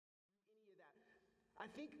I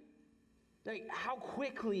think like how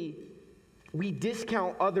quickly we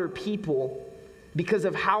discount other people because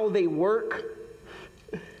of how they work,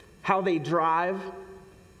 how they drive,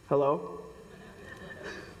 hello,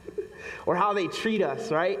 or how they treat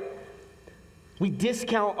us, right? We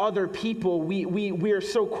discount other people. We are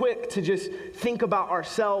so quick to just think about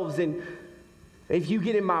ourselves, and if you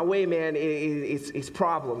get in my way, man, it's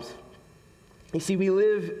problems. You see, we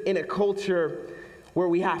live in a culture where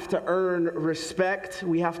we have to earn respect,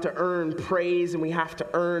 we have to earn praise, and we have to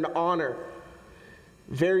earn honor.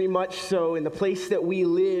 Very much so, in the place that we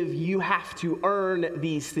live, you have to earn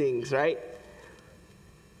these things, right?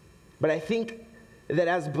 But I think that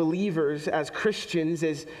as believers, as Christians,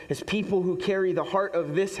 as people who carry the heart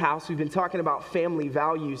of this house, we've been talking about family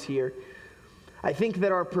values here. I think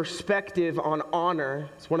that our perspective on honor,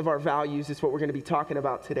 it's one of our values, it's what we're going to be talking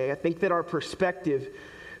about today. I think that our perspective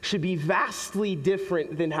should be vastly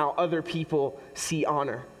different than how other people see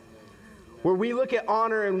honor. Where we look at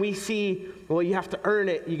honor and we see, well, you have to earn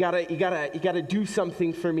it. You gotta do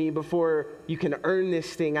something for me before you can earn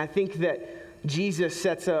this thing. I think that Jesus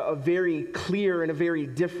sets a very clear and a very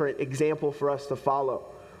different example for us to follow.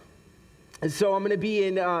 And so I'm going to be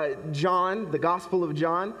in John, the Gospel of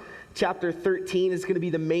John, chapter 13 is going to be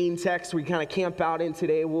the main text we kind of camp out in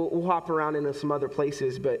today. We'll hop around into some other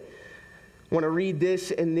places, but I want to read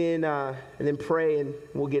this and then pray, and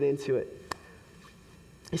we'll get into it.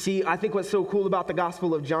 You see, I think what's so cool about the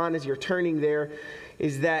Gospel of John as you're turning there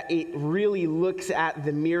is that it really looks at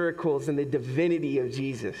the miracles and the divinity of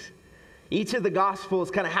Jesus. Each of the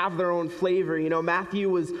Gospels kind of have their own flavor. You know, Matthew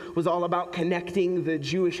was all about connecting the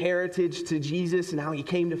Jewish heritage to Jesus and how he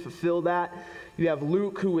came to fulfill that. You have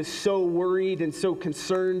Luke, who was so worried and so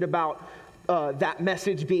concerned about that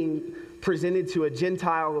message being presented to a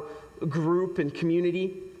Gentile group and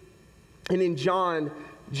community. And in John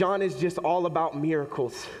is just all about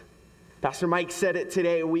miracles. Pastor Mike said it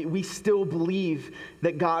today. We still believe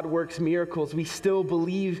that God works miracles. We still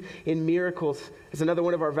believe in miracles. It's another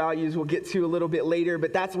one of our values we'll get to a little bit later,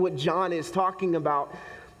 but that's what John is talking about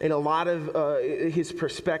in a lot of his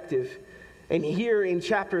perspective. And here in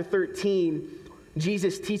chapter 13,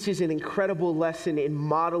 Jesus teaches an incredible lesson in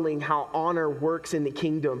modeling how honor works in the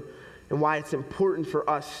kingdom and why it's important for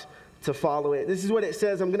us to follow it. This is what it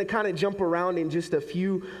says. I'm going to kind of jump around in just a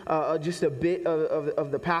bit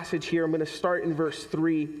of the passage here. I'm going to start in verse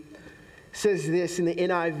 3. It says this in the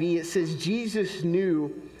NIV. It says, Jesus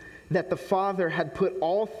knew that the Father had put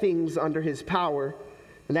all things under his power,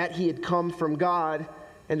 and that he had come from God,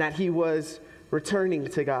 and that he was returning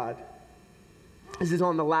to God. This is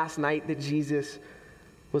on the last night that Jesus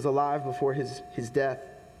was alive before his death.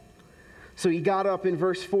 So he got up in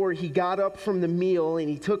verse 4, he got up from the meal and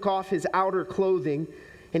he took off his outer clothing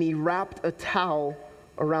and he wrapped a towel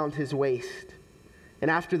around his waist. And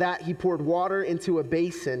after that he poured water into a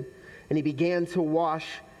basin and he began to wash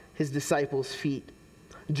his disciples' feet,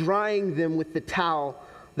 drying them with the towel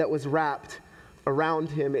that was wrapped around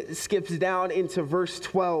him. It skips down into verse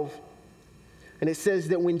 12 and it says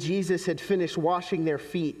that when Jesus had finished washing their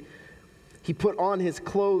feet, he put on his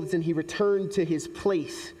clothes and he returned to his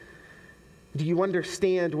place. Do you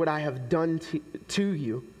understand what I have done to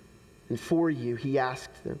you and for you? He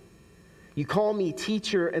asked them. You call me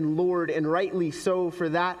teacher and Lord, and rightly so, for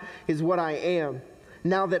that is what I am.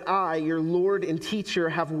 Now that I, your Lord and teacher,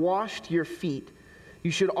 have washed your feet,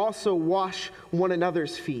 you should also wash one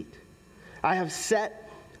another's feet. I have set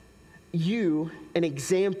you an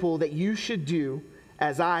example that you should do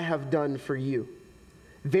as I have done for you.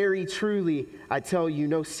 Very truly, I tell you,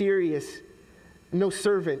 no servant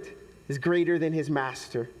is greater than his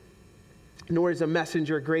master, nor is a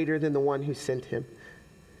messenger greater than the one who sent him.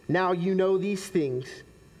 Now you know these things.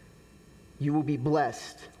 You will be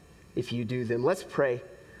blessed if you do them. Let's pray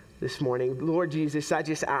this morning. Lord Jesus, I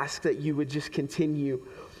just ask that you would just continue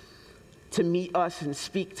to meet us and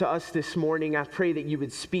speak to us this morning. I pray that you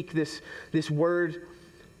would speak this word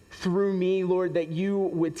through me, Lord, that you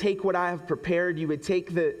would take what I have prepared. You would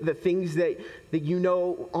take the things that you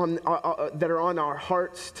know that are on our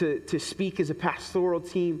hearts to speak as a pastoral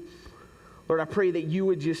team. Lord, I pray that you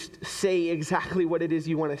would just say exactly what it is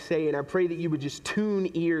you want to say, and I pray that you would just tune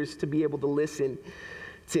ears to be able to listen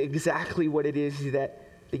to exactly what it is that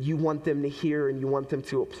you want them to hear and you want them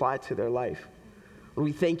to apply to their life. Lord,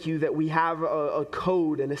 we thank you that we have a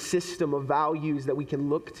code and a system of values that we can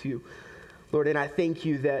look to. Lord, and I thank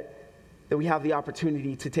you that we have the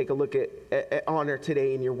opportunity to take a look at honor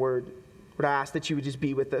today in your word. Lord, I ask that you would just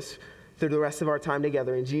be with us through the rest of our time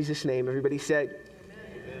together. In Jesus' name, everybody said,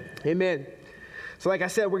 Amen. Amen. So like I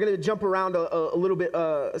said, we're going to jump around a little bit,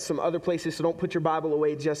 some other places, so don't put your Bible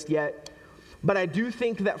away just yet. But I do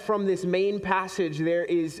think that from this main passage, there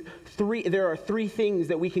are three things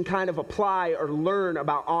that we can kind of apply or learn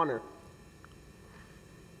about honor.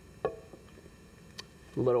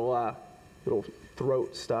 Little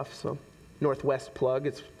throat stuff, so Northwest plug.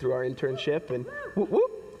 It's through our internship, and whoop,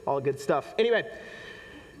 whoop, all good stuff. Anyway,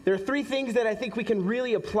 there are three things that I think we can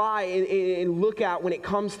really apply and look at when it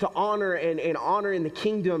comes to honor and honor in the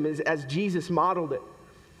kingdom as Jesus modeled it.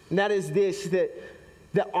 And that is this,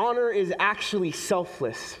 that honor is actually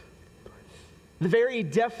selfless. The very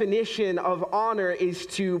definition of honor is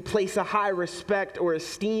to place a high respect or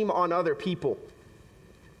esteem on other people.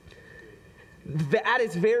 At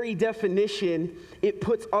its very definition, it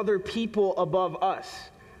puts other people above us.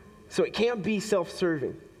 So it can't be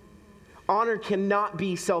self-serving. Honor cannot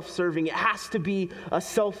be self-serving. It has to be a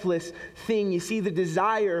selfless thing. You see, the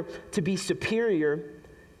desire to be superior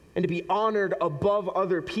and to be honored above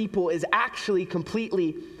other people is actually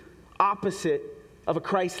completely opposite of a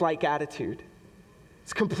Christ-like attitude.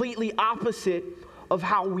 It's completely opposite of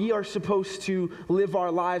how we are supposed to live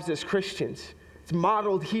our lives as Christians. It's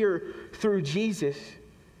modeled here through Jesus.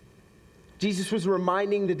 Jesus was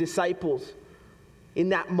reminding the disciples in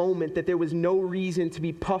that moment that there was no reason to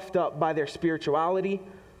be puffed up by their spirituality,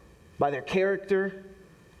 by their character,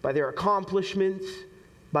 by their accomplishments,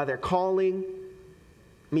 by their calling.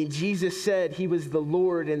 I mean, Jesus said he was the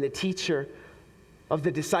Lord and the teacher of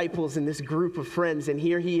the disciples in this group of friends, and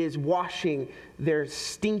here he is washing their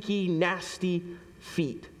stinky, nasty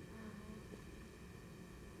feet.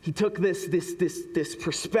 He took this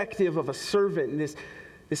perspective of a servant,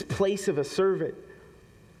 this place of a servant.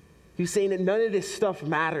 He was saying that none of this stuff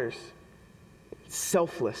matters. It's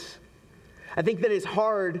selfless. I think that it's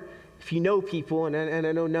hard if you know people, and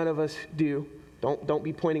I know none of us do. Don't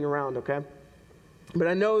be pointing around, okay? But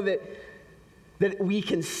I know that we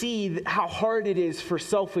can see how hard it is for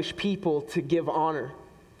selfish people to give honor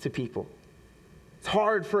to people. It's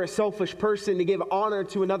hard for a selfish person to give honor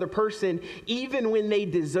to another person even when they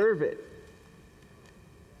deserve it.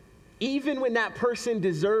 Even when that person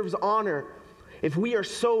deserves honor, if we are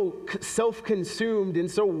so self-consumed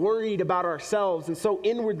and so worried about ourselves and so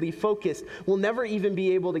inwardly focused, we'll never even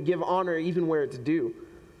be able to give honor even where it's due.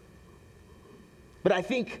 But I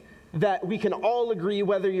think that we can all agree,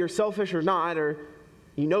 whether you're selfish or not, or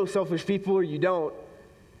you know selfish people or you don't,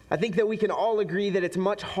 I think that we can all agree that it's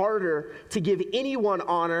much harder to give anyone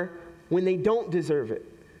honor when they don't deserve it.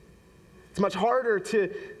 It's much harder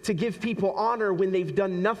to give people honor when they've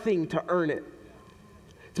done nothing to earn it.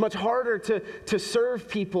 It's much harder to serve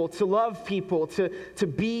people, to love people, to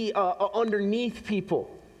be underneath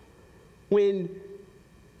people when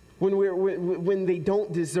they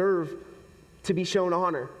don't deserve to be shown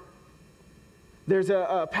honor. There's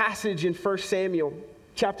a passage in 1 Samuel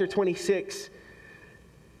chapter 26.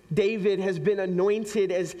 David has been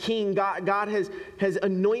anointed as king. God has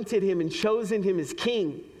anointed him and chosen him as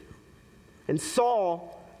king. And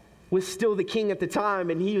Saul was still the king at the time,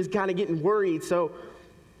 and he was kind of getting worried. So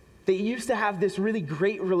they used to have this really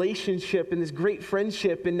great relationship and this great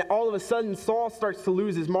friendship, and all of a sudden Saul starts to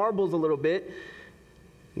lose his marbles a little bit.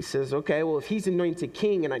 He says, okay, well, if he's anointed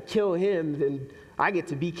king and I kill him, then I get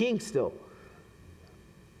to be king still.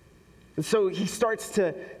 And so he starts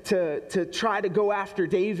to try to go after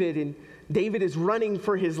David, and David is running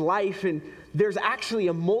for his life, and there's actually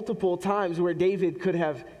a multiple times where David could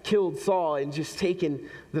have killed Saul and just taken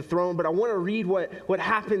the throne. But I want to read what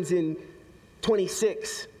happens in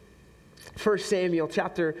 26, 1 Samuel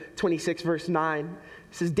chapter 26, verse 9. It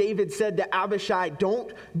says, David said to Abishai,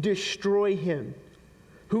 don't destroy him.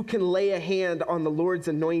 Who can lay a hand on the Lord's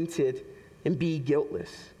anointed and be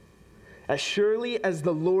guiltless? As surely as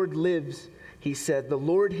the Lord lives, he said, the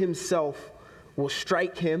Lord himself will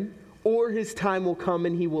strike him, or his time will come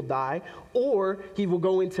and he will die, or he will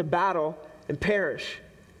go into battle and perish.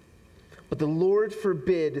 But the Lord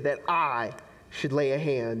forbid that I should lay a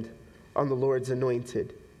hand on the Lord's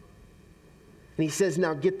anointed. And he says,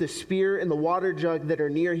 now get the spear and the water jug that are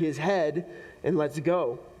near his head and let's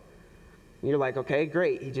go. And you're like, okay,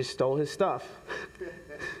 great. He just stole his stuff.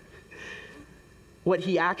 What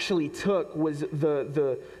he actually took was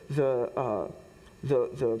the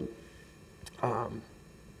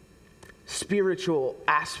spiritual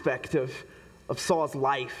aspect of Saul's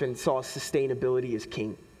life and Saul's sustainability as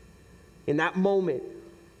king. In that moment,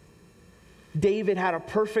 David had a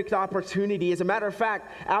perfect opportunity. As a matter of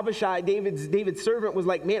fact, Abishai, David's servant, was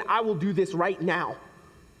like, man, I will do this right now.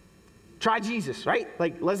 Try Jesus, right?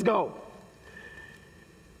 Like, let's go.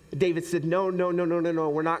 David said, no,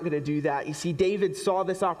 we're not going to do that. You see, David saw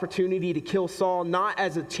this opportunity to kill Saul not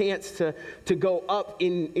as a chance to go up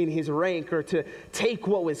in his rank or to take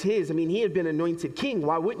what was his. I mean, he had been anointed king.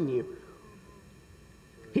 Why wouldn't you?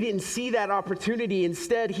 He didn't see that opportunity.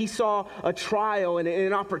 Instead, he saw a trial and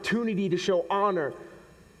an opportunity to show honor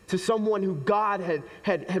to someone who God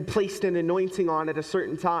had placed an anointing on at a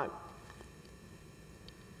certain time.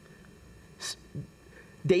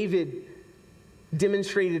 David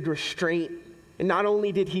demonstrated restraint. And not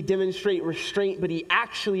only did he demonstrate restraint, but he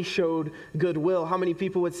actually showed goodwill. How many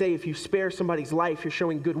people would say if you spare somebody's life, you're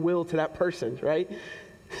showing goodwill to that person, right?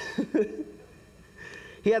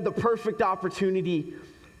 He had the perfect opportunity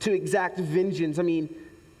to exact vengeance. I mean,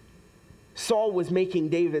 Saul was making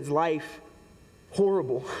David's life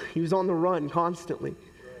horrible. He was on the run constantly.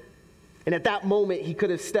 And at that moment, he could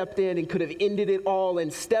have stepped in and could have ended it all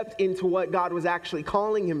and stepped into what God was actually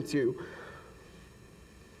calling him to.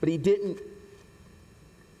 But he didn't,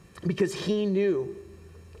 because he knew,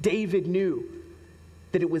 David knew,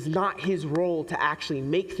 that it was not his role to actually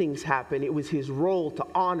make things happen. It was his role to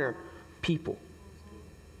honor people.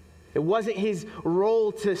 It wasn't his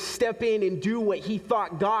role to step in and do what he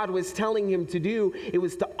thought God was telling him to do. It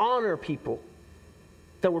was to honor people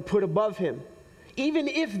that were put above him. Even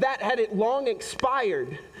if that had it long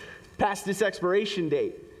expired past its expiration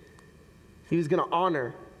date, he was going to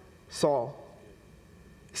honor Saul.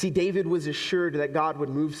 See, David was assured that God would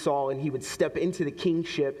move Saul and he would step into the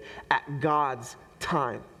kingship at God's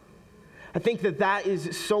time. I think that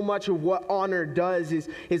is so much of what honor does is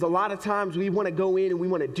a lot of times we want to go in and we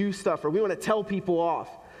want to do stuff, or we want to tell people off.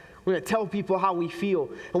 We want to tell people how we feel.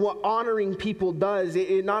 And what honoring people does,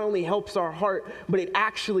 it not only helps our heart, but it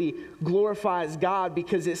actually glorifies God,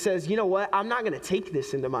 because it says, you know what, I'm not going to take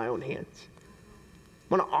this into my own hands.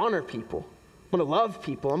 I'm going to honor people. I'm going to love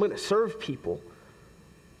people. I'm going to serve people.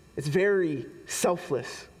 It's very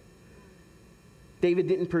selfless. David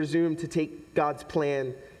didn't presume to take God's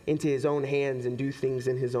plan into his own hands and do things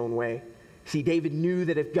in his own way. See, David knew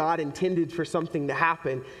that if God intended for something to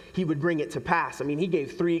happen, he would bring it to pass. I mean, he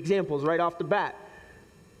gave 3 examples right off the bat.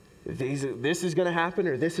 This is going to happen,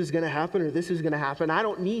 or this is going to happen, or this is going to happen. I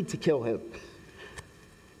don't need to kill him.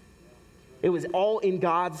 It was all in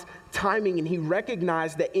God's timing, and he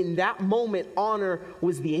recognized that in that moment, honor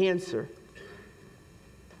was the answer.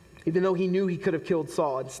 Even though he knew he could have killed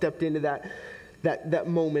Saul and stepped into that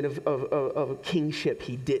moment of kingship,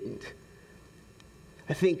 he didn't.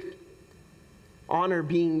 I think honor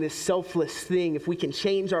being this selfless thing, if we can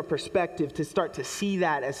change our perspective to start to see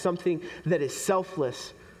that as something that is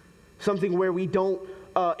selfless, something where we don't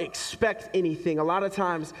expect anything. A lot of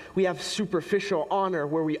times we have superficial honor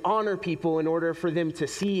where we honor people in order for them to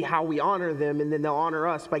see how we honor them, and then they'll honor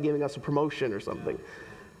us by giving us a promotion or something.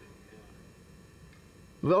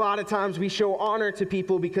 But a lot of times we show honor to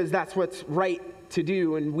people because that's what's right to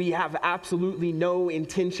do, and we have absolutely no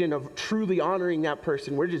intention of truly honoring that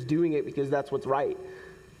person. We're just doing it because that's what's right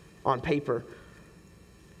on paper.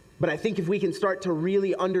 But I think if we can start to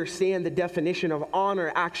really understand the definition of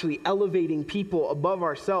honor actually elevating people above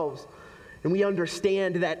ourselves, and we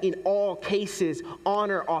understand that in all cases,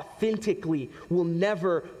 honor authentically will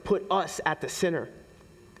never put us at the center.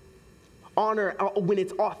 Honor, when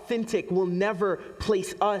it's authentic, will never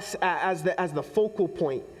place us as the focal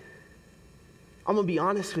point. I'm going to be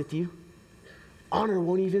honest with you. Honor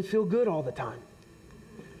won't even feel good all the time.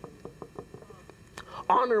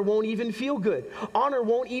 Honor won't even feel good. Honor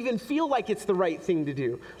won't even feel like it's the right thing to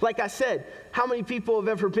do. Like I said, how many people have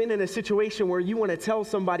ever been in a situation where you want to tell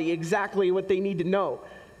somebody exactly what they need to know?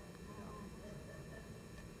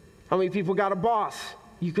 How many people got a boss?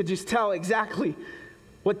 You could just tell exactly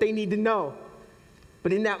what they need to know.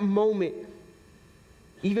 But in that moment,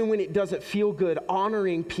 even when it doesn't feel good,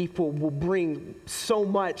 honoring people will bring so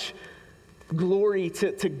much glory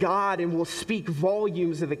to God, and will speak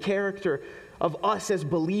volumes of the character of us as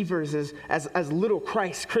believers, as little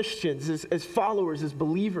Christ Christians, as followers, as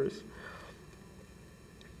believers.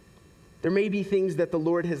 There may be things that the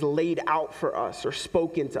Lord has laid out for us or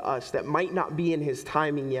spoken to us that might not be in his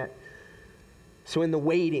timing yet. So in the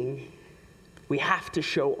waiting, we have to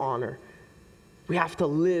show honor. We have to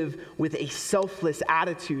live with a selfless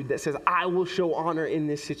attitude that says, I will show honor in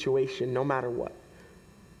this situation no matter what.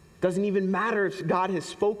 Doesn't even matter if God has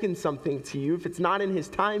spoken something to you. If it's not in his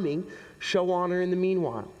timing, show honor in the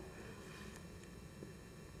meanwhile.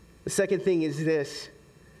 The second thing is this.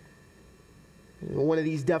 One of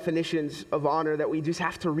these definitions of honor that we just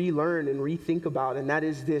have to relearn and rethink about, and that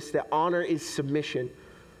is this, that honor is submission.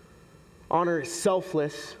 Honor is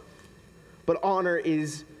selfless, but honor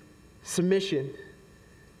is submission.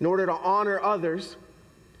 In order to honor others,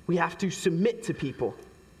 We have to submit to people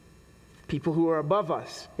who are above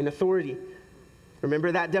us in authority.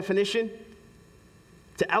 Remember that definition?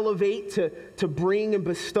 To elevate, to bring and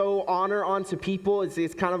bestow honor onto people,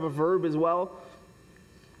 it's kind of a verb as well.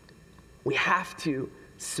 We have to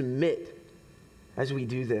submit as we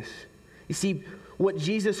do this. You see, what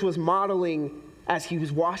Jesus was modeling as he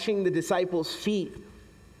was washing the disciples' feet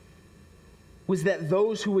was that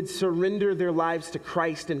those who would surrender their lives to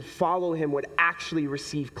Christ and follow him would actually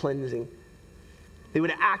receive cleansing. They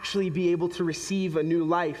would actually be able to receive a new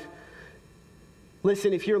life.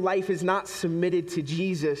 Listen, if your life is not submitted to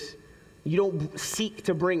Jesus, you don't seek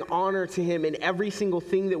to bring honor to him in every single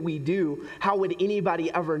thing that we do, how would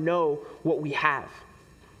anybody ever know what we have?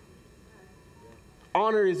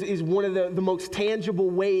 Honor is one of the most tangible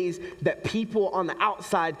ways that people on the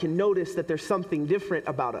outside can notice that there's something different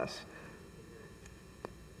about us.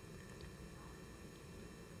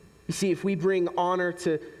 You see, if we bring honor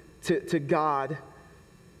to God,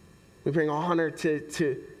 we bring honor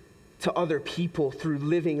to other people through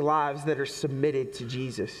living lives that are submitted to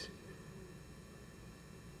Jesus.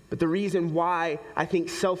 But the reason why I think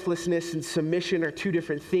selflessness and submission are two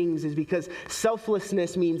different things is because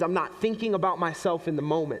selflessness means I'm not thinking about myself in the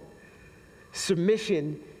moment.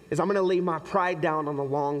 Submission is I'm going to lay my pride down on the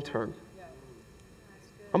long term.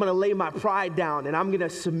 I'm going to lay my pride down and I'm going to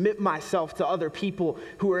submit myself to other people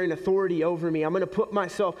who are in authority over me. I'm going to put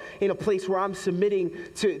myself in a place where I'm submitting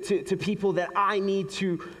to people that I need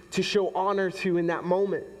to show honor to in that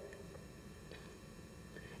moment.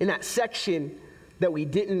 In that section that we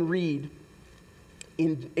didn't read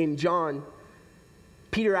in John,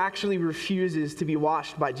 Peter actually refuses to be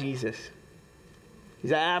washed by Jesus.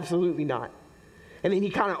 He's absolutely not. And then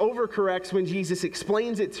he kind of overcorrects when Jesus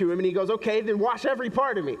explains it to him, and he goes, okay, then wash every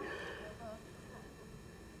part of me.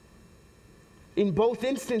 In both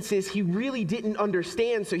instances, he really didn't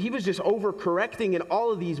understand, so he was just overcorrecting in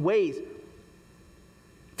all of these ways.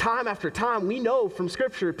 Time after time, we know from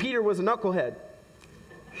Scripture, Peter was a knucklehead.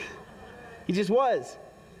 He just was.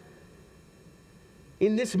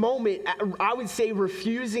 In this moment, I would say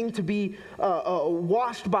refusing to be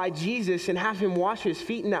washed by Jesus and have him wash his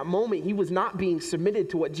feet in that moment, he was not being submitted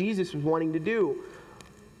to what Jesus was wanting to do.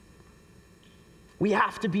 We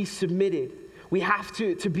have to be submitted. We have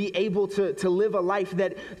to be able to live a life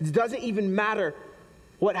that doesn't even matter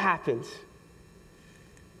what happens.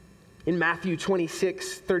 In Matthew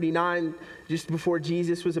 26:39, just before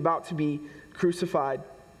Jesus was about to be crucified,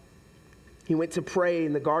 he went to pray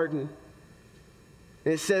in the garden.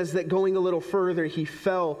 And it says that going a little further, he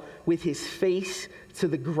fell with his face to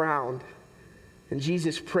the ground. And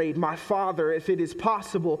Jesus prayed, "My Father, if it is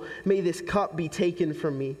possible, may this cup be taken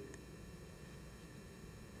from me.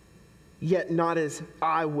 Yet not as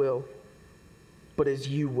I will, but as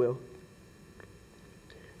you will."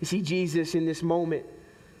 You see, Jesus in this moment,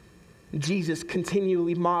 Jesus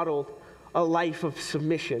continually modeled a life of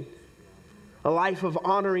submission, a life of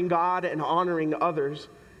honoring God and honoring others.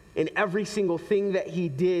 In every single thing that he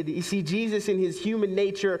did. You see, Jesus in his human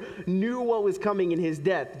nature knew what was coming in his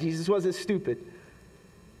death. Jesus wasn't stupid.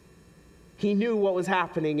 He knew what was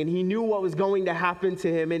happening, and he knew what was going to happen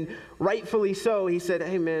to him, and rightfully so. He said,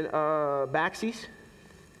 "Hey man, backsies?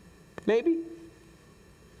 Maybe?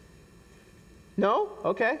 No?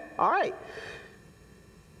 Okay, all right."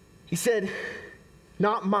 He said,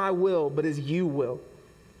 "Not my will, but as you will."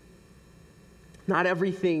 Not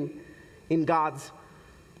everything in God's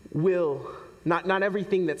will, not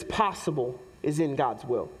everything that's possible is in God's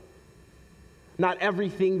will. Not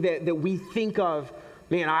everything that we think of,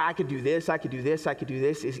 man, I could do this, I could do this, I could do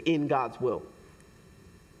this, is in God's will.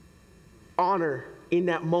 Honor in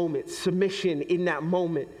that moment, submission in that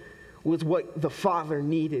moment was what the Father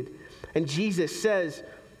needed. And Jesus says,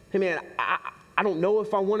 hey man, I don't know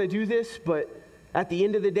if I want to do this, but at the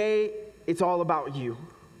end of the day, it's all about you.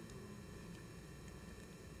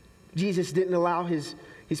 Jesus didn't allow his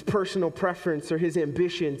personal preference or his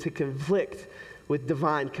ambition to conflict with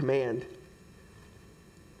divine command.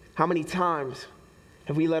 How many times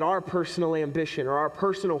have we let our personal ambition or our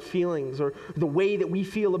personal feelings or the way that we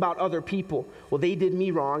feel about other people, well, they did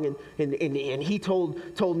me wrong and he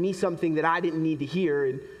told me something that I didn't need to hear,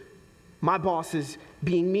 and my boss is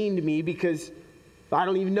being mean to me because I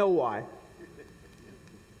don't even know why.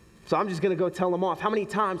 So I'm just going to go tell them off. How many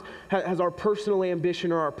times has our personal ambition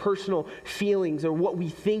or our personal feelings or what we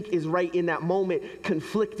think is right in that moment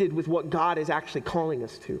conflicted with what God is actually calling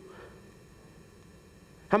us to?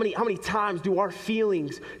 How many times do our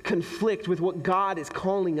feelings conflict with what God is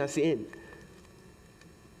calling us in?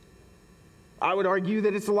 I would argue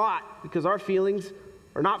that it's a lot because our feelings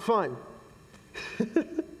are not fun.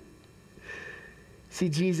 See,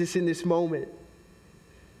 Jesus in this moment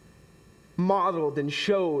modeled and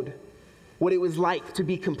showed what it was like to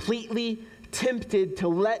be completely tempted to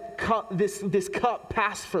let this cup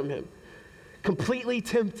pass from him. Completely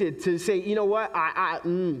tempted to say, you know what, I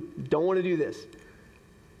don't want to do this.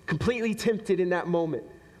 Completely tempted in that moment,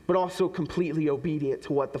 but also completely obedient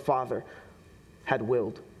to what the Father had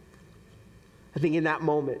willed. I think in that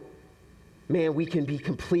moment, man, we can be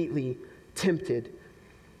completely tempted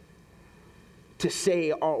to say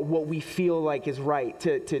what we feel like is right,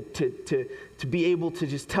 to be able to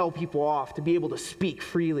just tell people off, to be able to speak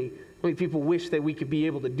freely. How many people wish that we could be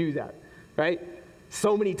able to do that, right?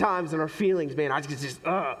 So many times in our feelings, man, I just.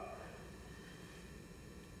 But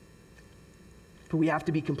we have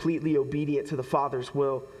to be completely obedient to the Father's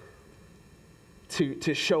will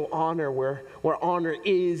to show honor where honor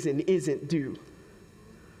is and isn't due.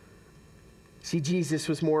 See, Jesus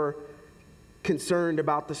was more concerned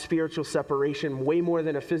about the spiritual separation way more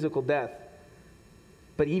than a physical death.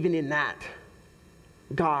 But even in that,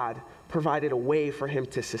 God provided a way for him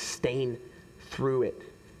to sustain through it.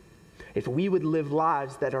 If we would live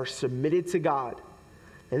lives that are submitted to God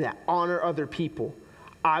and that honor other people,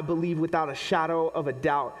 I believe without a shadow of a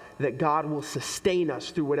doubt that God will sustain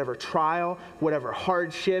us through whatever trial, whatever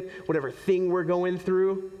hardship, whatever thing we're going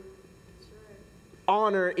through.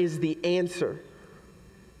 Honor is the answer.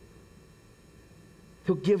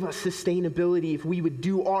 He'll give us sustainability if we would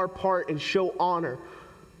do our part and show honor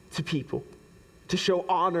to people, to show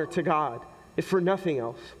honor to God, if for nothing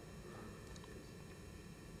else.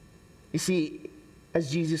 You see,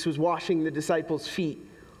 as Jesus was washing the disciples' feet,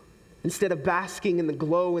 instead of basking in the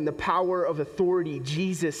glow and the power of authority,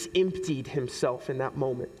 Jesus emptied himself in that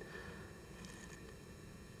moment.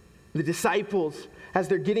 The disciples, as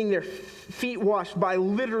they're getting their feet washed by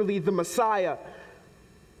literally the Messiah,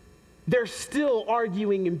 they're still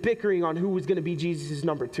arguing and bickering on who was going to be Jesus'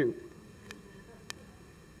 number two.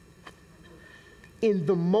 In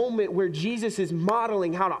the moment where Jesus is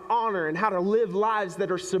modeling how to honor and how to live lives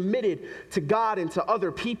that are submitted to God and to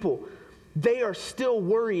other people, they are still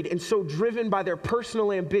worried and so driven by their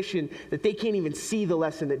personal ambition that they can't even see the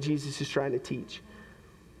lesson that Jesus is trying to teach.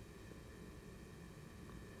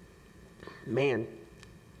 Man,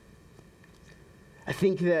 I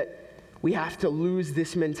think that we have to lose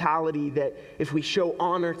this mentality that if we show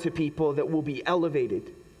honor to people that we'll be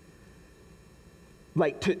elevated.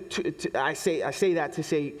 Like I say that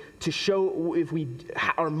to show, if we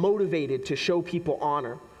are motivated to show people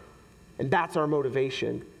honor, and that's our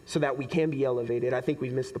motivation so that we can be elevated, I think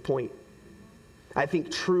we've missed the point. I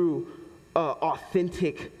think true,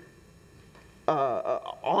 authentic,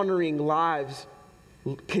 honoring lives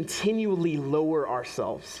continually lower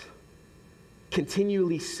ourselves,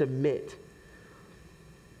 continually submit.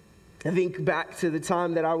 I think back to the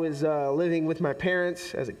time that I was living with my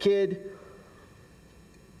parents as a kid.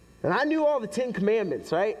 And I knew all the 10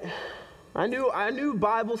 Commandments, right? I knew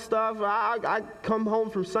Bible stuff. I'd come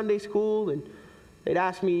home from Sunday school and they'd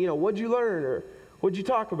ask me, what'd you learn or what'd you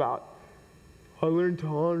talk about? I learned to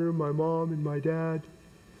honor my mom and my dad.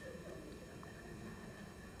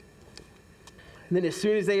 And then as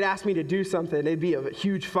soon as they'd ask me to do something, it'd be a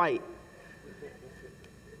huge fight.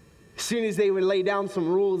 As soon as they would lay down some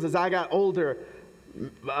rules as I got older,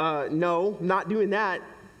 no, not doing that.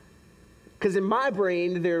 Because in my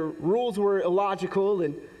brain, their rules were illogical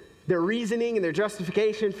and their reasoning and their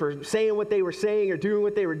justification for saying what they were saying or doing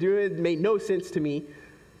what they were doing made no sense to me.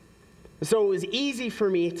 So it was easy for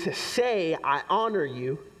me to say, I honor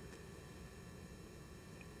you.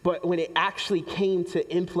 But when it actually came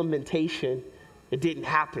to implementation, it didn't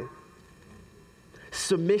happen.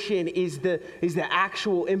 Submission is the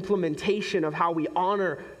actual implementation of how we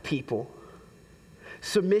honor people.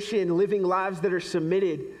 Submission, living lives that are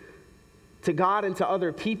submitted to God and to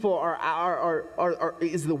other people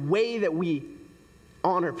is the way that we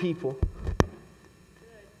honor people.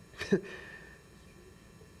 If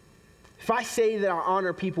I say that I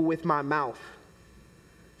honor people with my mouth,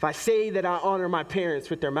 if I say that I honor my parents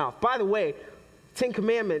with their mouth, by the way, 10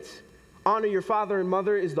 Commandments, honor your father and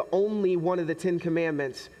mother is the only one of the 10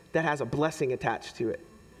 Commandments that has a blessing attached to it.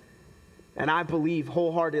 And I believe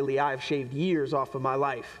wholeheartedly I've shaved years off of my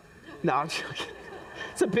life. No, I'm joking.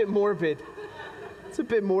 It's a bit morbid. It's a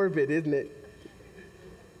bit morbid, isn't it?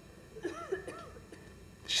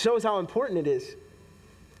 Shows how important it is.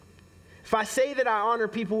 If I say that I honor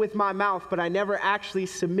people with my mouth, but I never actually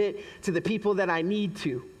submit to the people that I need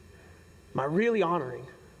to, am I really honoring?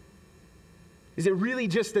 Is it really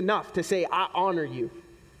just enough to say, I honor you?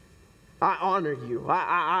 I honor you.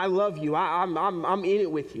 I love you. I'm in it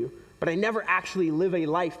with you. But I never actually live a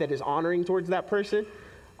life that is honoring towards that person.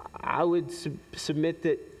 I would submit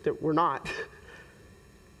that we're not.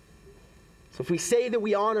 So if we say that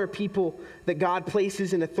we honor people that God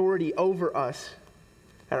places in authority over us,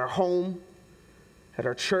 at our home, at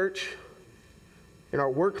our church, in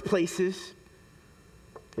our workplaces,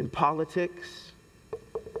 in politics,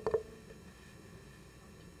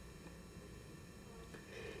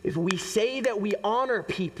 if we say that we honor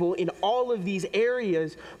people in all of these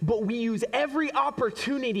areas, but we use every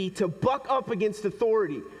opportunity to buck up against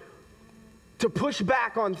authority, to push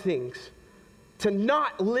back on things, to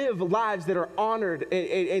not live lives that are honored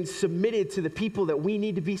and submitted to the people that we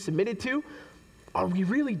need to be submitted to, are we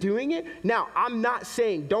really doing it? Now, I'm not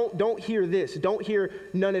saying, don't hear this. Don't hear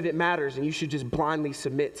none of it matters and you should just blindly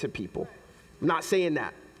submit to people. I'm not saying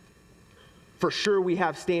that. For sure we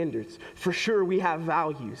have standards. For sure we have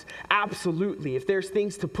values. Absolutely. If there's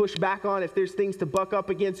things to push back on, if there's things to buck up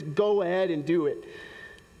against, go ahead and do it.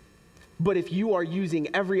 But if you are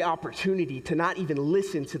using every opportunity to not even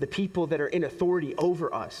listen to the people that are in authority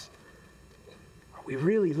over us, are we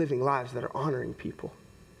really living lives that are honoring people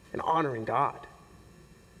and honoring God?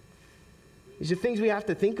 These are things we have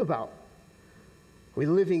to think about. Are we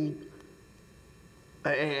living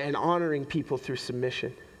and honoring people through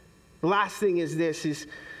submission? The last thing is this, is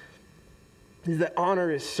that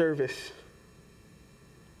honor is service.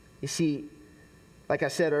 You see, like I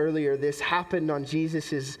said earlier, this happened on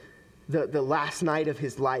Jesus' the last night of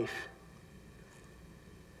his life.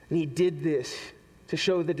 And he did this to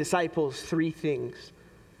show the disciples three things.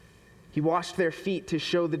 He washed their feet to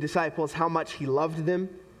show the disciples how much he loved them,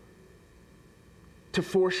 to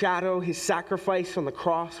foreshadow his sacrifice on the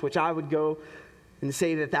cross, which I would go and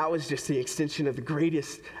say that that was just the extension of the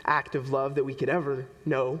greatest act of love that we could ever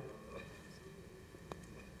know.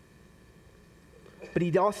 But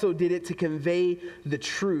he also did it to convey the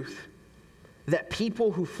truth that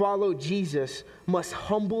people who follow Jesus must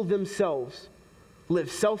humble themselves,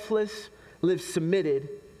 live selfless, live submitted,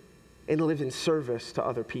 and live in service to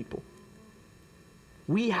other people.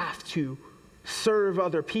 We have to serve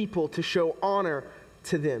other people to show honor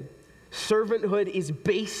to them. Servanthood is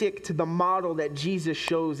basic to the model that Jesus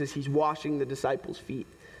shows as he's washing the disciples' feet.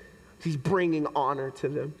 He's bringing honor to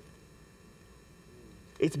them.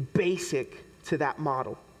 It's basic to that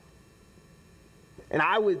model. And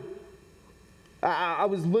I was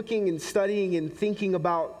looking and studying and thinking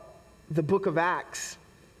about the book of Acts.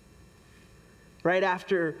 Right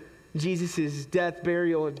after Jesus' death,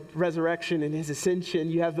 burial, and resurrection and his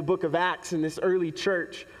ascension, you have the book of Acts in this early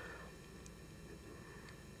church.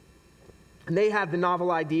 And they had the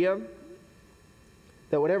novel idea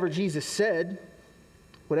that whatever Jesus said,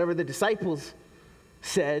 whatever the disciples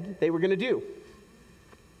said, they were going to do.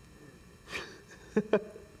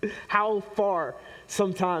 How far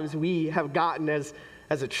sometimes we have gotten as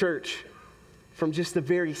a church from just the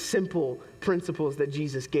very simple principles that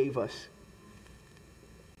Jesus gave us.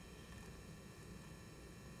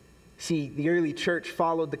 See, the early church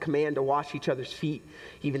followed the command to wash each other's feet,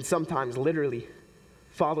 even sometimes literally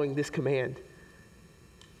following this command.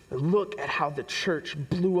 And look at how the church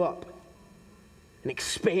blew up and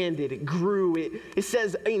expanded. It grew. It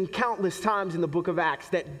says in countless times in the book of Acts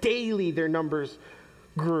that daily their numbers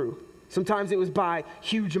grew. Sometimes it was by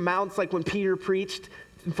huge amounts, like when Peter preached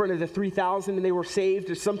in front of the 3,000 and they were saved.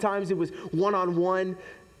 Or sometimes it was one-on-one.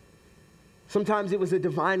 Sometimes it was a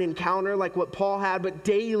divine encounter like what Paul had, but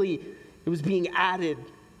daily it was being added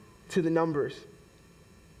to the numbers.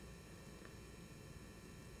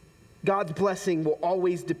 God's blessing will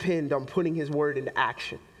always depend on putting his word into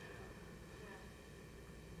action.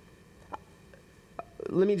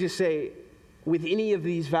 Let me just say, with any of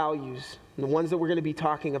these values, the ones that we're going to be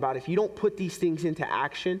talking about, if you don't put these things into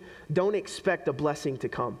action, don't expect a blessing to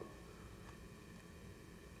come.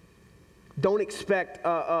 Don't expect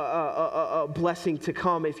a blessing to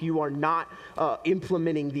come if you are not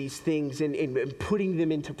implementing these things and putting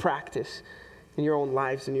them into practice in your own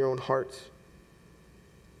lives and your own hearts.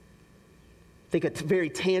 I think a very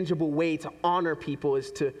tangible way to honor people is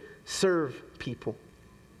to serve people.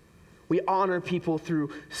 We honor people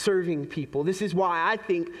through serving people. This is why I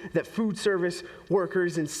think that food service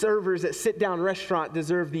workers and servers at sit-down restaurant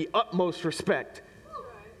deserve the utmost respect.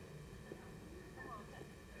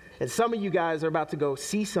 And some of you guys are about to go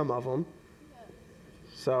see some of them.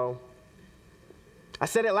 So, I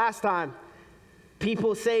said it last time.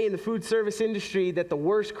 People say in the food service industry that the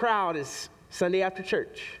worst crowd is Sunday after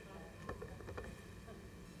church.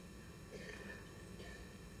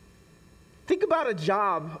 Think about a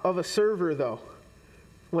job of a server, though,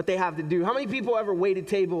 what they have to do. How many people ever waited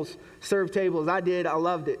tables, served tables? I did. I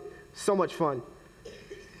loved it. So much fun.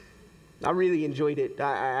 I really enjoyed it.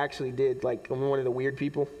 I actually did. Like, I'm one of the weird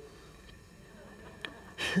people.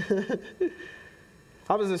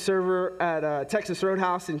 I was a server at Texas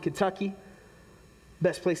Roadhouse in Kentucky.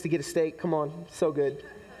 Best place to get a steak. Come on, so good.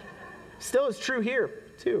 Still is true here,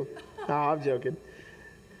 too. No, I'm joking.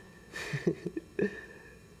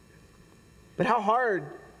 But how hard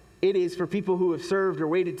it is for people who have served or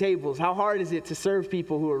waited tables. How hard is it to serve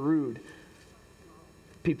people who are rude?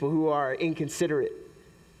 People who are inconsiderate?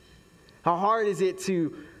 How hard is it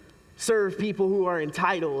to serve people who are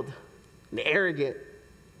entitled and arrogant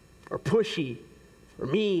or pushy or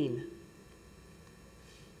mean?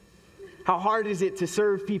 How hard is it to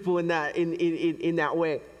serve people in that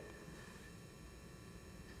way?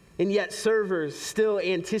 And yet servers still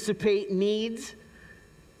anticipate needs.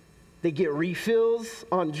 They get refills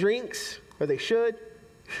on drinks, or they should.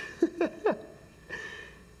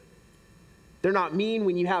 They're not mean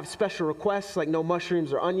when you have special requests like no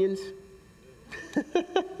mushrooms or onions.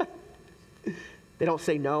 They don't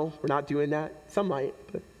say no, we're not doing that. Some might,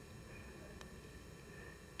 but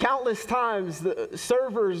countless times the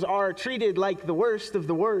servers are treated like the worst of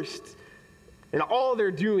the worst, and all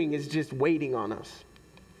they're doing is just waiting on us.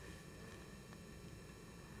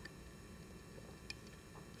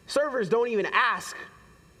 Servers don't even ask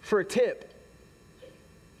for a tip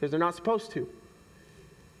because they're not supposed to.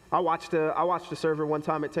 I watched a server one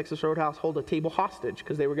time at Texas Roadhouse hold a table hostage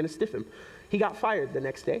because they were going to stiff him. He got fired the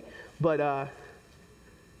next day, but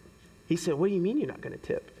he said, "What do you mean you're not going to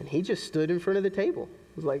tip?" And he just stood in front of the table. I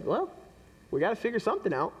was like, "Well, we got to figure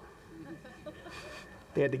something out."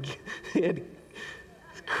 It's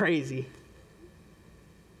crazy.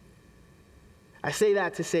 I say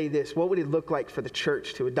that to say this: what would it look like for the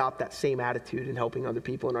church to adopt that same attitude in helping other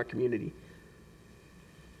people in our community?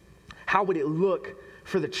 How would it look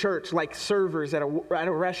for the church, like servers at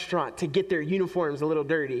a restaurant, to get their uniforms a little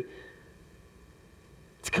dirty,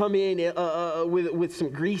 to come in with some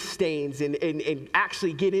grease stains and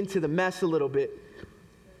actually get into the mess a little bit,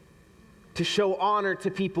 to show honor to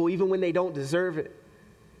people even when they don't deserve it,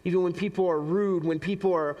 even when people are rude, when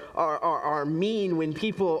people are mean, when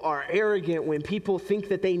people are arrogant, when people think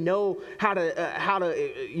that they know how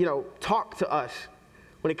to talk to us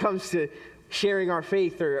when it comes to sharing our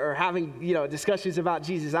faith or having discussions about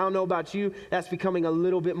Jesus. I don't know about you, that's becoming a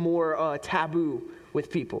little bit more taboo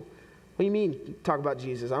with people. What do you mean talk about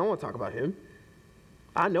Jesus? I don't want to talk about him.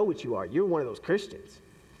 I know what you are. You're one of those Christians.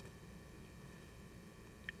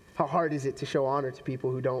 How hard is it to show honor to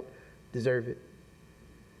people who don't deserve it?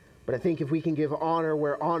 But I think if we can give honor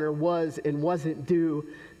where honor was and wasn't due,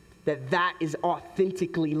 that is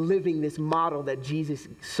authentically living this model that Jesus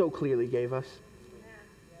so clearly gave us.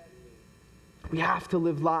 We have to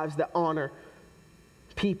live lives that honor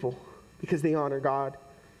people because they honor God.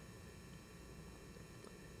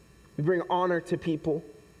 We bring honor to people.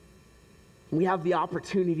 We have the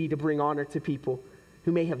opportunity to bring honor to people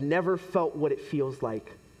who may have never felt what it feels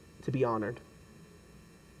like to be honored.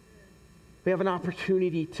 We have an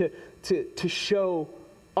opportunity to show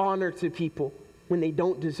honor to people when they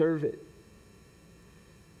don't deserve it.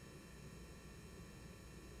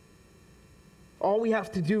 All we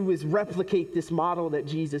have to do is replicate this model that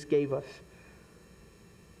Jesus gave us.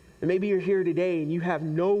 And maybe you're here today and you have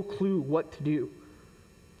no clue what to do.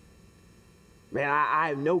 Man, I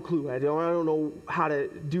have no clue. I don't know how to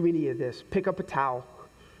do any of this. Pick up a towel,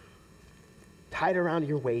 tie it around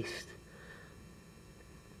your waist,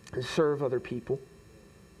 and serve other people.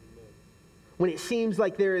 When it seems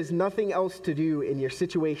like there is nothing else to do in your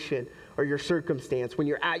situation or your circumstance, when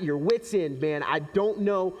you're at your wit's end, man, I don't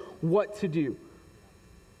know what to do.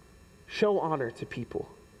 Show honor to people.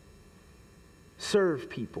 Serve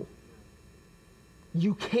people.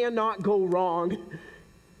 You cannot go wrong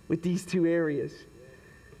with these two areas.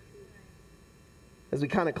 As we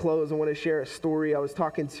kind of close, I want to share a story. I was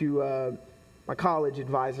talking to my college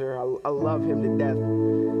advisor. I love him to death.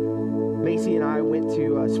 Macy and I went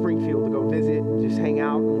to Springfield to go visit, just hang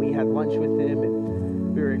out, and we had lunch with him,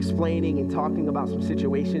 and we were explaining and talking about some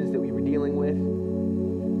situations that we were dealing with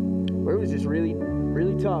where it was just really,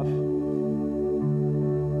 really tough.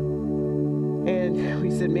 And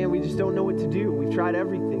we said, man, we just don't know what to do. We've tried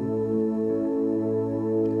everything.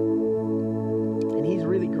 And he's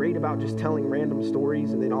really great about just telling random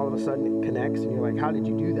stories, and then all of a sudden it connects, and you're like, how did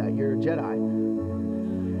you do that? You're a Jedi.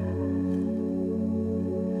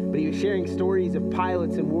 But he was sharing stories of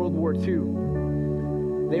pilots in World War II.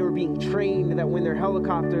 They were being trained that when their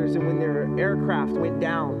helicopters and when their aircraft went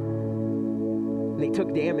down and they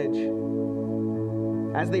took damage,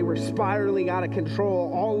 as they were spiraling out of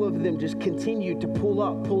control, all of them just continued to pull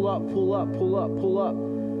up, pull up, pull up, pull up, pull up,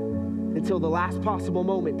 until the last possible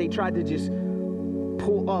moment they tried to just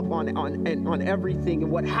pull up on everything.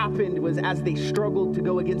 And what happened was, as they struggled to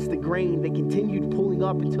go against the grain, they continued pulling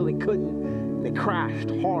up until they couldn't, and they crashed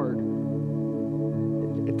hard.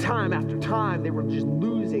 And time after time, they were just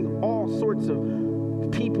losing all sorts of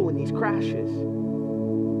people in these crashes.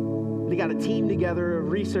 They got a team together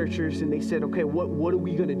of researchers, and they said, okay, what are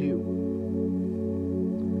we going to do?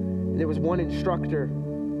 And there was one instructor.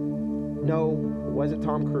 No, it wasn't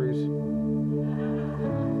Tom Cruise.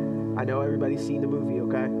 I know everybody's seen the movie,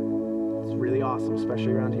 okay? It's really awesome,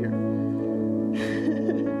 especially around here.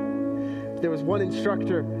 There was one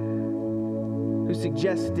instructor who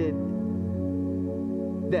suggested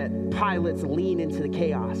that pilots lean into the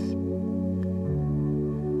chaos,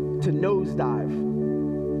 to nosedive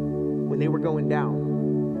when they were going down.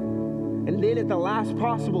 And then at the last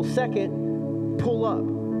possible second, pull up.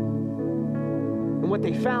 And what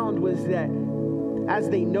they found was that as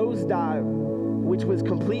they nosedived, which was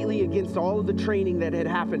completely against all of the training that had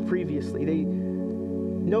happened previously, they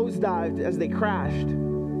nosedived as they crashed.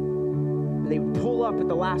 And they would pull up at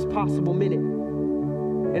the last possible minute.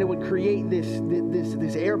 And it would create this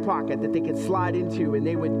air pocket that they could slide into, and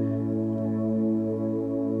they would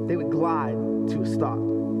glide to a stop.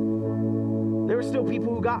 There were still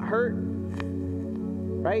people who got hurt,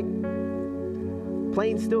 right?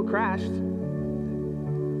 Planes still crashed.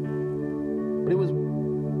 But it was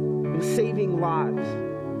saving lives.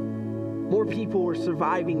 More people were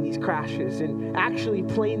surviving these crashes, and actually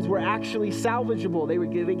planes were actually salvageable. They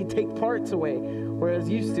could take parts away, whereas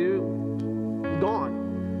used to, gone.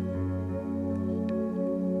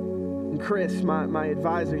 And Chris, my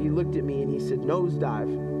advisor, he looked at me and he said,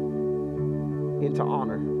 nosedive into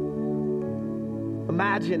honor.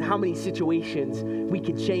 Imagine how many situations we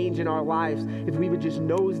could change in our lives if we would just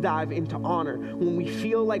nosedive into honor. When we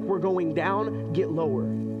feel like we're going down, get lower.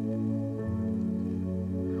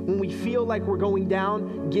 When we feel like we're going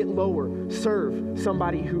down, get lower. Serve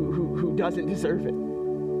somebody who doesn't deserve it.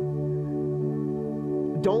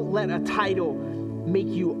 Don't let a title make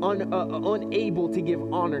you unable to give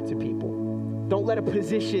honor to people. Don't let a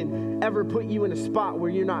position ever put you in a spot where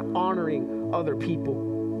you're not honoring other people.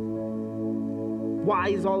 Why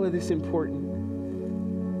is all of this important?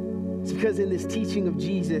 It's because in this teaching of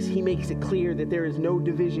Jesus, he makes it clear that there is no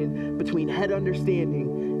division between head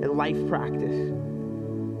understanding and life practice.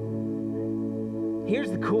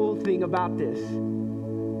 Here's the cool thing about this,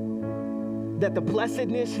 that the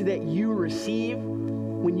blessedness that you receive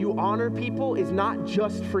when you honor people is not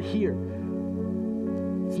just for here.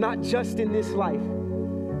 It's not just in this life.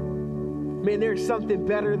 Man, there's something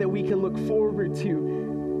better that we can look forward to.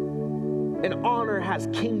 And honor has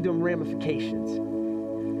kingdom ramifications.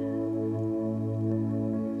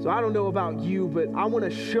 So I don't know about you, but I want to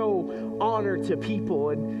show honor to people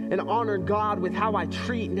and honor God with how I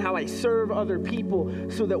treat and how I serve other people,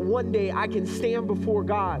 so that one day I can stand before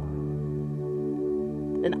God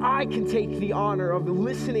and I can take the honor of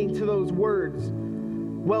listening to those words,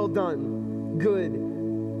 well done, good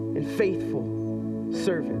and faithful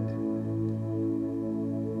servant.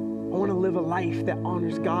 I want to live a life that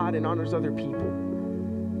honors God and honors other people.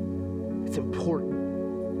 It's important.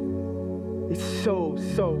 It's so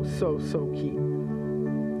key.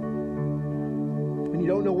 When you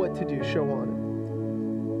don't know what to do, show honor.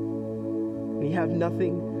 When you have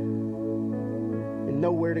nothing and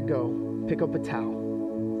nowhere to go, pick up a towel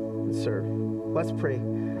and serve. Let's pray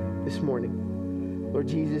this morning. Lord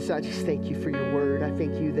Jesus, I just thank you for your word. I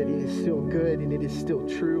thank you that it is still good and it is still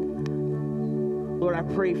true. Lord, I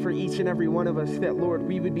pray for each and every one of us that, Lord,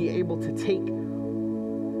 we would be able to take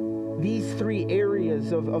these three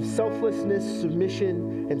areas of selflessness,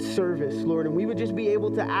 submission, and service, Lord, and we would just be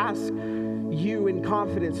able to ask you in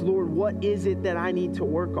confidence, Lord, what is it that I need to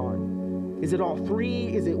work on? Is it all three?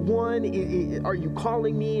 Is it one? Are you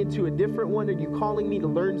calling me into a different one? Are you calling me to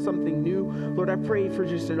learn something new? Lord, I pray for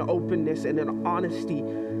just an openness and an honesty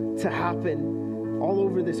to happen all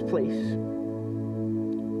over this place.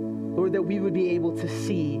 Lord, that we would be able to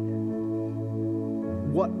see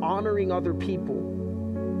what honoring other people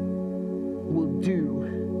will do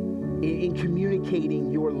in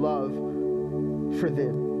communicating your love for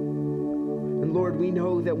them. And Lord, we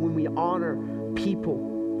know that when we honor people,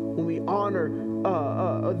 when we honor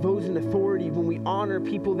those in authority, when we honor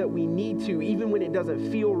people that we need to, even when it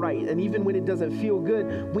doesn't feel right and even when it doesn't feel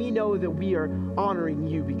good, we know that we are honoring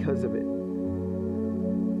you because of it.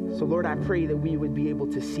 So Lord, I pray that we would be able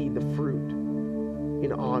to see the fruit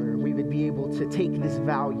in honor. We would be able to take this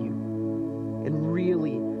value and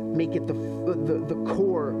really make it the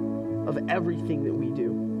core of everything that we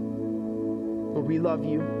do. Lord, we love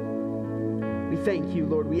you. We thank you,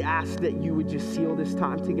 Lord. We ask that you would just seal this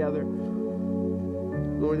time together.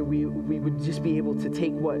 Lord, that we would just be able to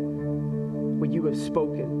take what you have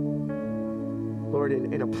spoken, Lord,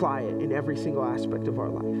 and apply it in every single aspect of our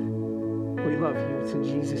life. We love you. It's in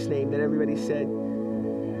Jesus' name that everybody said,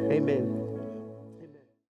 amen.